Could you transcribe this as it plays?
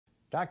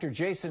Dr.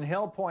 Jason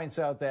Hill points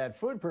out that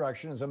food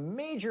production is a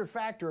major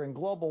factor in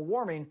global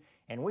warming,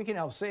 and we can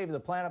help save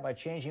the planet by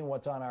changing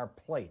what's on our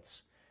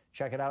plates.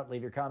 Check it out.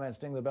 Leave your comments,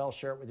 ding the bell,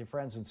 share it with your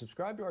friends, and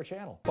subscribe to our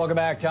channel. Welcome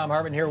back. Thom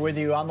Hartmann here with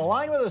you. On the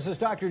line with us is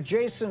Dr.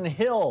 Jason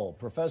Hill,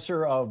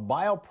 professor of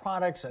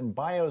Bioproducts and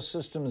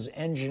Biosystems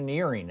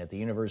Engineering at the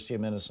University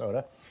of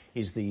Minnesota.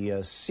 He's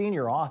the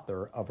senior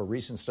author of a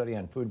recent study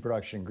on food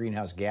production and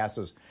greenhouse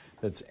gases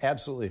that's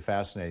absolutely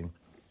fascinating.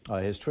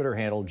 His Twitter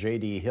handle,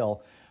 JD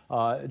Hill.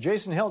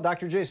 Jason Hill,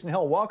 Dr. Jason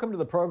Hill, welcome to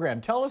the program.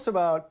 Tell us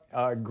about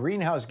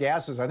greenhouse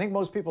gases. I think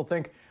most people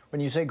think when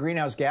you say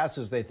greenhouse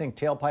gases, they think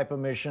tailpipe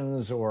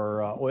emissions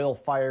or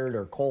oil-fired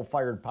or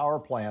coal-fired power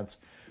plants.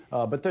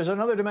 But there's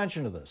another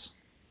dimension to this.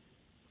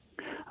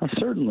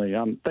 Certainly.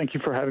 Thank you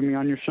for having me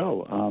on your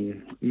show.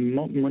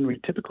 When we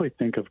typically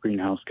think of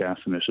greenhouse gas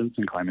emissions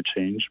and climate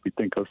change, we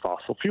think of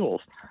fossil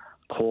fuels,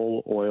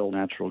 coal, oil,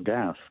 natural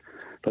gas.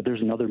 But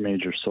there's another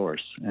major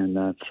source, and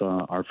that's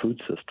our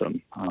food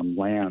system,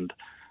 land,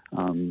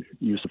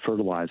 use of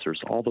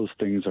fertilizers. All those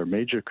things are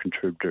major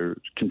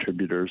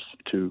contributors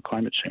to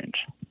climate change.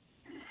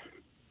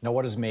 Now,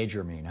 what does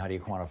major mean? How do you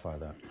quantify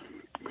that?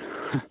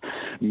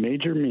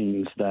 Major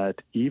means that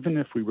even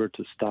if we were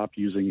to stop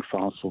using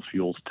fossil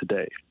fuels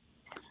today,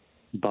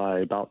 by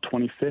about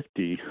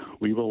 2050,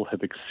 we will have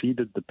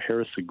exceeded the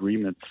Paris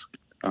Agreement's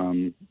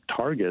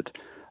target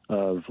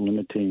of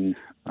limiting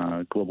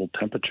global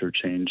temperature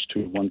change to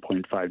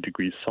 1.5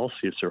 degrees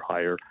Celsius or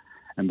higher,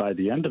 and by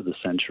the end of the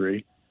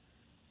century,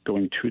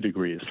 going 2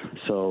 degrees.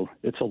 So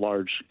it's a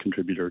large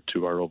contributor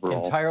to our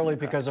overall. Entirely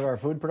because of our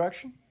food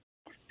production?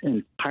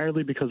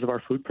 Entirely because of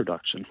our food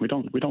production. We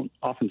don't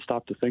often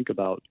stop to think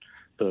about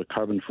the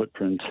carbon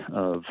footprint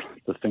of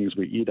the things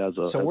we eat as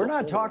a. So we're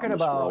not talking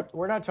about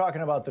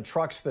the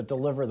trucks that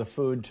deliver the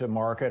food to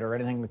market or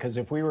anything, because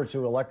if we were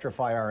to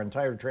electrify our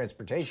entire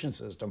transportation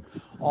system,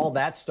 all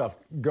that stuff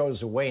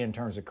goes away in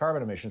terms of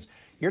carbon emissions.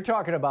 You're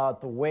talking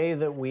about the way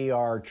that we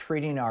are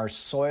treating our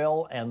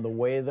soil and the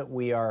way that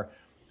we are,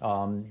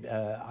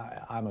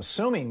 I'm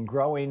assuming,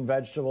 growing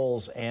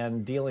vegetables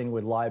and dealing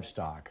with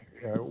livestock.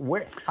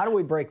 How do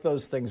we break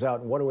those things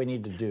out, and what do we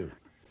need to do?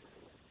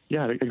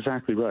 Yeah,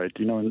 exactly right.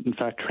 You know, in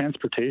fact,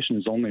 transportation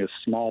is only a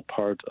small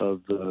part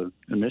of the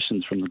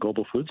emissions from the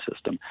global food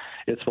system.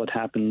 It's what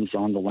happens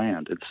on the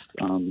land.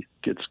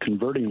 It's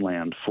converting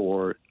land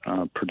for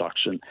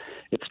production.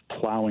 It's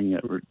plowing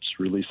it, which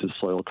releases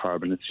soil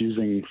carbon. It's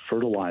using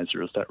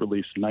fertilizers that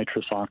release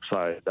nitrous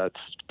oxide. That's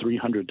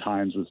 300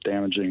 times as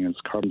damaging as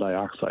carbon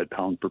dioxide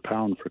pound per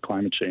pound for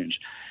climate change.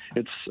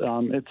 It's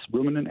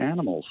ruminant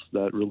animals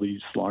that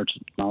release large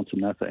amounts of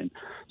methane.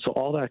 So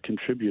all that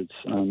contributes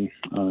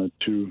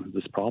to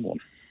this problem.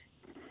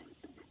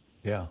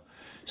 Yeah.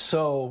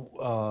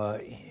 So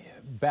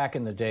back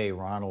in the day,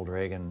 Ronald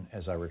Reagan,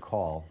 as I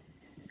recall,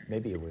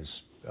 maybe it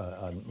was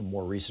a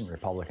more recent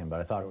Republican, but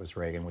I thought it was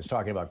Reagan, was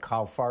talking about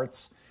cow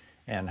farts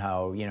and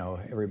how, you know,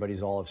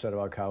 everybody's all upset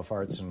about cow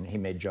farts, and he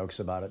made jokes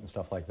about it and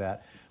stuff like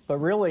that. But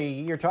really,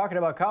 you're talking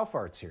about cow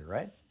farts here,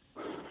 right?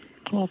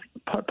 Well,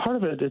 part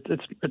of it,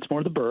 it's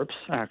more the burps,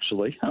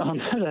 actually,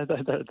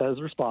 that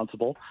is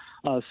responsible.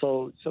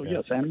 So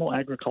yes, animal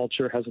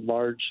agriculture has a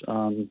large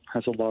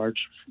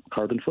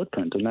carbon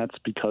footprint, and that's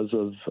because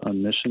of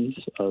emissions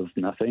of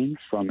methane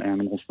from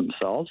animals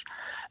themselves,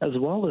 as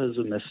well as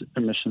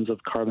emissions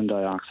of carbon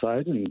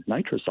dioxide and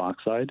nitrous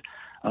oxide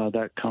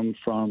that come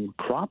from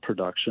crop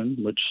production,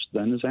 which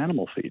then is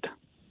animal feed.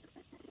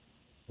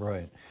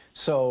 Right.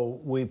 So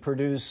we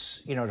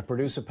produce, you know, to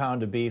produce a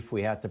pound of beef,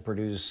 we have to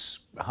produce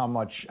how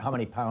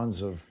many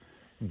pounds of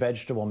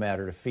vegetable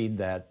matter to feed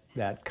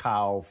that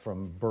cow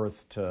from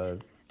birth to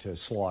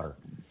slaughter?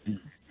 Do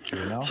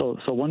you know?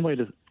 So one way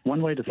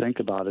to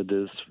think about it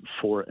is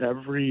for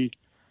every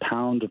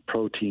pound of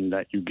protein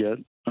that you get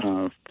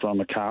from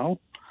a cow,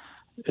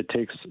 it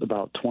takes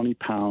about 20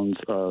 pounds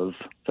of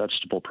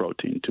vegetable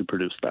protein to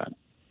produce that.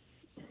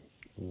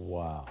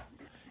 Wow.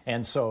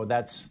 And so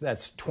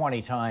that's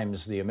 20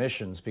 times the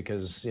emissions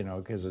because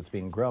it's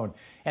being grown.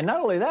 And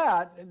not only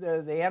that,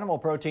 the animal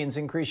proteins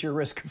increase your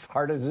risk of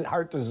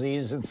heart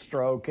disease and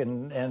stroke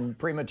and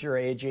premature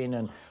aging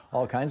and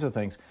all kinds of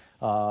things,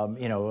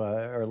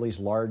 or at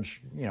least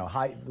large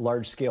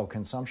scale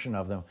consumption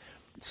of them.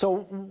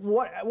 So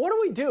what do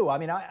we do? I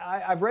mean,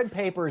 I've read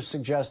papers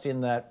suggesting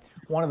that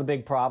one of the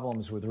big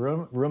problems with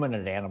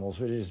ruminant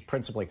animals, which is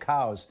principally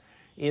cows,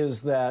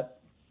 is that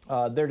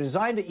they're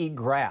designed to eat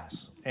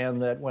grass,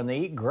 and that when they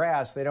eat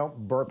grass, they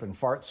don't burp and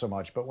fart so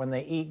much. But when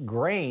they eat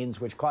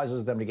grains, which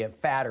causes them to get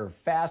fatter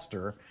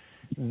faster,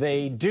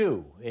 they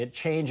do. It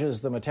changes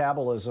the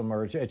metabolism,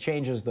 or it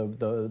changes the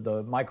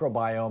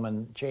microbiome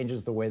and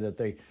changes the way that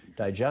they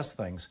digest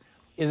things.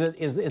 Is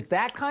it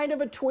that kind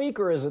of a tweak,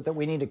 or is it that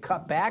we need to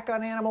cut back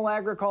on animal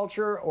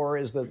agriculture, or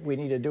is that we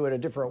need to do it a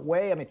different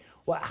way? I mean,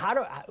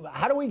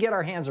 how do we get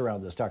our hands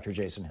around this, Dr.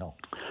 Jason Hill?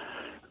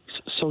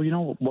 So,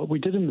 what we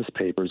did in this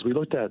paper is we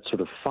looked at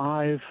sort of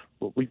 5,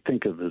 what we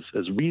think of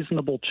as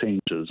reasonable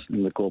changes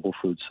in the global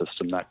food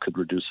system that could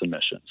reduce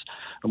emissions.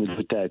 And we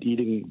looked at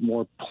eating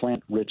more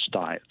plant-rich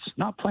diets,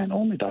 not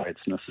plant-only diets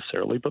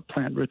necessarily, but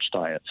plant-rich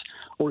diets,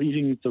 or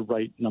eating the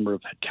right number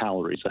of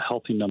calories, a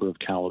healthy number of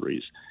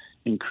calories,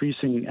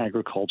 increasing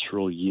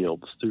agricultural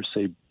yields through,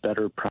 say,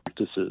 better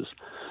practices,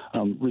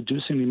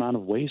 reducing the amount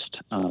of waste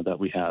that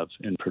we have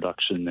in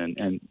production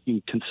and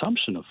in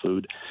consumption of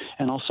food,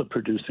 and also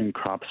producing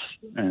crops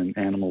and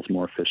animals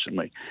more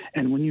efficiently.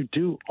 And when you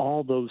do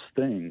all those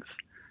things,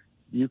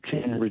 you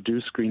can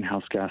reduce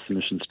greenhouse gas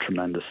emissions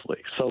tremendously.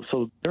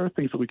 So there are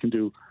things that we can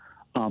do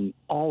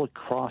all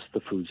across the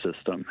food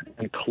system,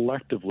 and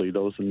collectively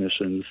those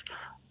emissions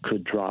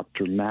could drop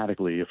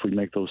dramatically if we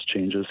make those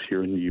changes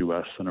here in the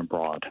U.S. and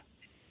abroad.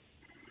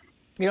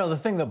 The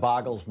thing that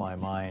boggles my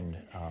mind,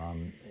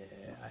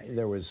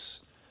 there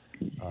was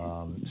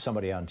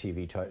somebody on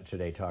TV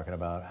today talking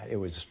about, it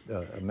was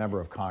a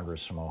member of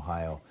Congress from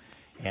Ohio,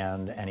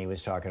 and he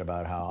was talking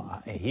about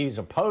how he's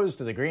opposed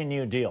to the Green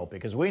New Deal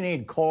because we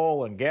need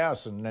coal and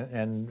gas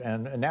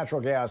and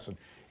natural gas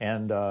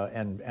and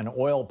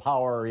oil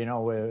power,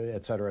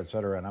 et cetera, et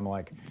cetera. And I'm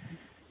like,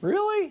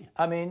 really?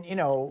 I mean,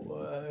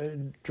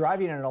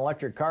 driving an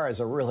electric car is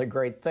a really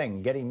great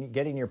thing.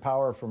 Getting your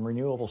power from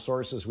renewable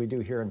sources, we do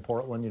here in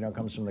Portland,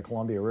 comes from the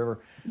Columbia River.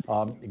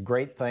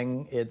 Great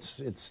thing.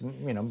 It's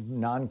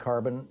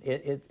non-carbon.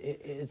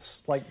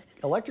 It's like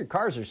electric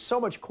cars are so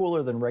much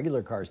cooler than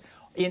regular cars.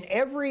 In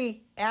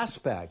every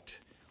aspect,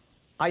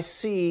 I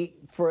see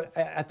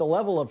at the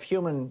level of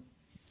human,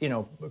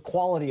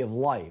 quality of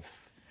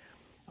life.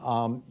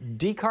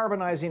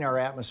 Decarbonizing our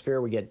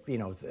atmosphere, we get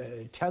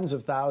tens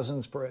of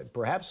thousands,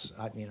 perhaps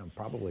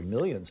probably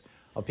millions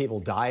of people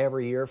die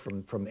every year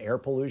from air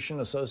pollution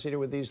associated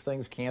with these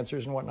things,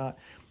 cancers and whatnot.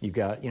 You've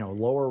got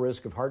lower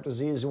risk of heart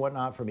disease and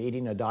whatnot from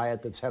eating a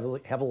diet that's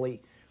heavy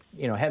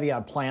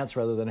on plants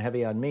rather than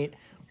heavy on meat.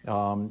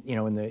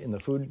 In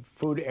the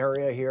food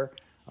area here,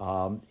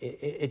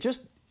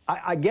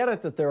 I get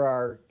it that there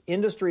are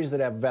industries that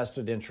have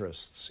vested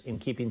interests in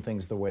keeping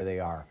things the way they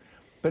are.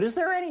 But is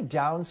there any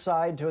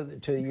downside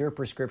to your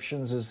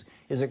prescriptions? Is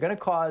it going to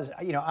cause,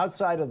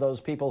 outside of those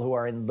people who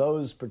are in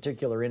those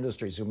particular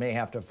industries who may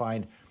have to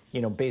find,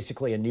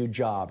 basically a new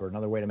job or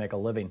another way to make a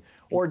living,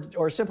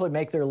 or simply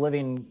make their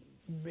living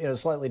in a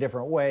slightly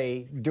different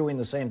way, doing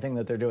the same thing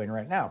that they're doing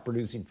right now,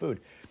 producing food?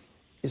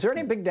 Is there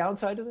any big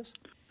downside to this?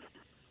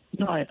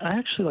 No, I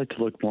actually like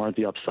to look more at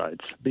the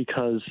upsides,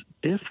 because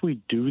if we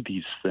do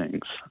these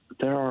things,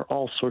 there are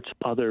all sorts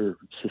of other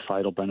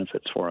societal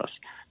benefits for us.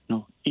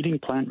 Eating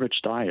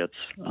plant-rich diets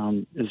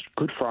is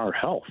good for our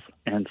health,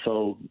 and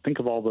so think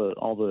of all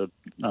the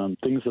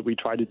things that we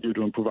try to do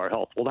to improve our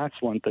health. Well, that's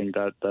one thing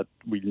that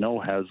we know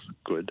has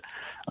good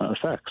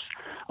effects.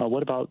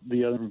 What about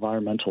the other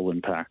environmental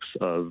impacts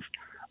of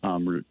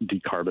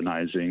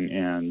decarbonizing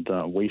and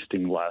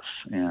wasting less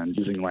and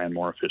using land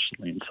more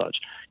efficiently and such?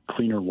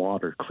 Cleaner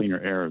water,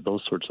 cleaner air,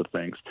 those sorts of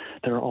things.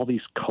 There are all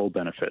these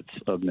co-benefits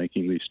of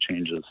making these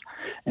changes.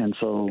 And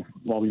so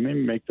while we may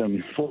make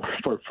them for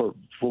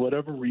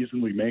whatever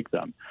reason we make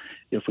them,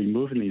 if we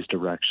move in these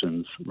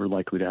directions, we're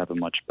likely to have a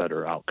much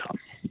better outcome.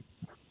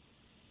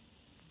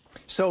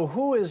 So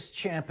who is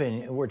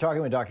championing? We're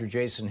talking with Dr.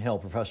 Jason Hill,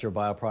 professor of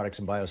bioproducts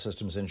and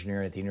biosystems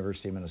engineering at the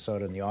University of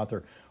Minnesota, and the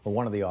author, or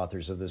one of the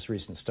authors of this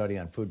recent study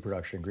on food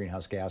production and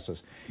greenhouse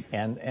gases.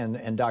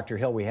 And Dr.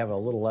 Hill, we have a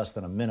little less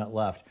than a minute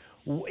left.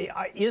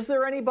 Is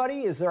there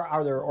anybody?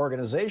 Are there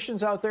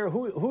organizations out there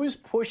who's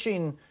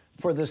pushing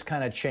for this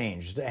kind of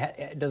change?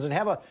 Does it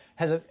have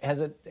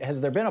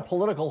has there been a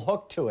political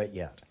hook to it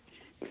yet?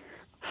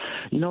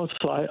 So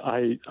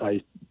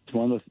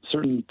one of the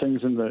certain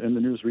things in the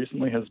news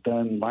recently has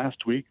been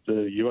last week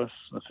the U.S.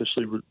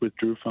 officially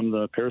withdrew from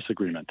the Paris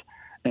Agreement,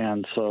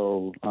 and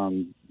so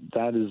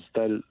that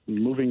is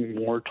moving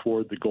more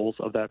toward the goals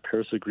of that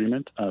Paris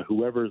Agreement.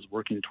 Whoever is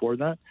working toward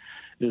that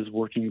is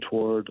working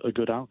toward a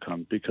good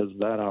outcome, because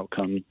that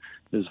outcome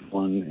is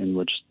one in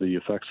which the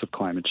effects of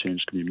climate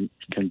change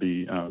can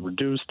be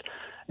reduced,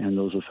 and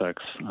those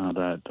effects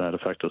that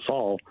affect us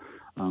all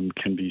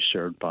can be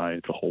shared by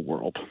the whole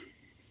world.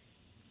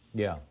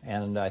 Yeah,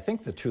 and I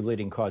think the two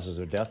leading causes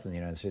of death in the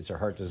United States are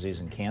heart disease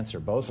and cancer,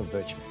 both of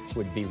which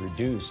would be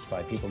reduced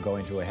by people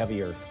going to a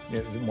heavier,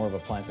 more of a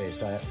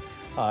plant-based diet.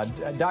 And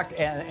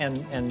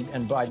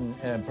Biden,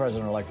 and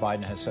President-elect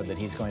Biden has said that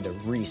he's going to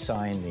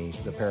re-sign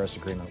the Paris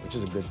Agreement, which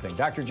is a good thing.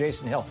 Dr.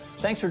 Jason Hill,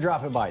 thanks for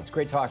dropping by. It's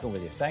great talking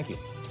with you. Thank you.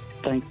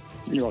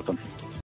 You're welcome.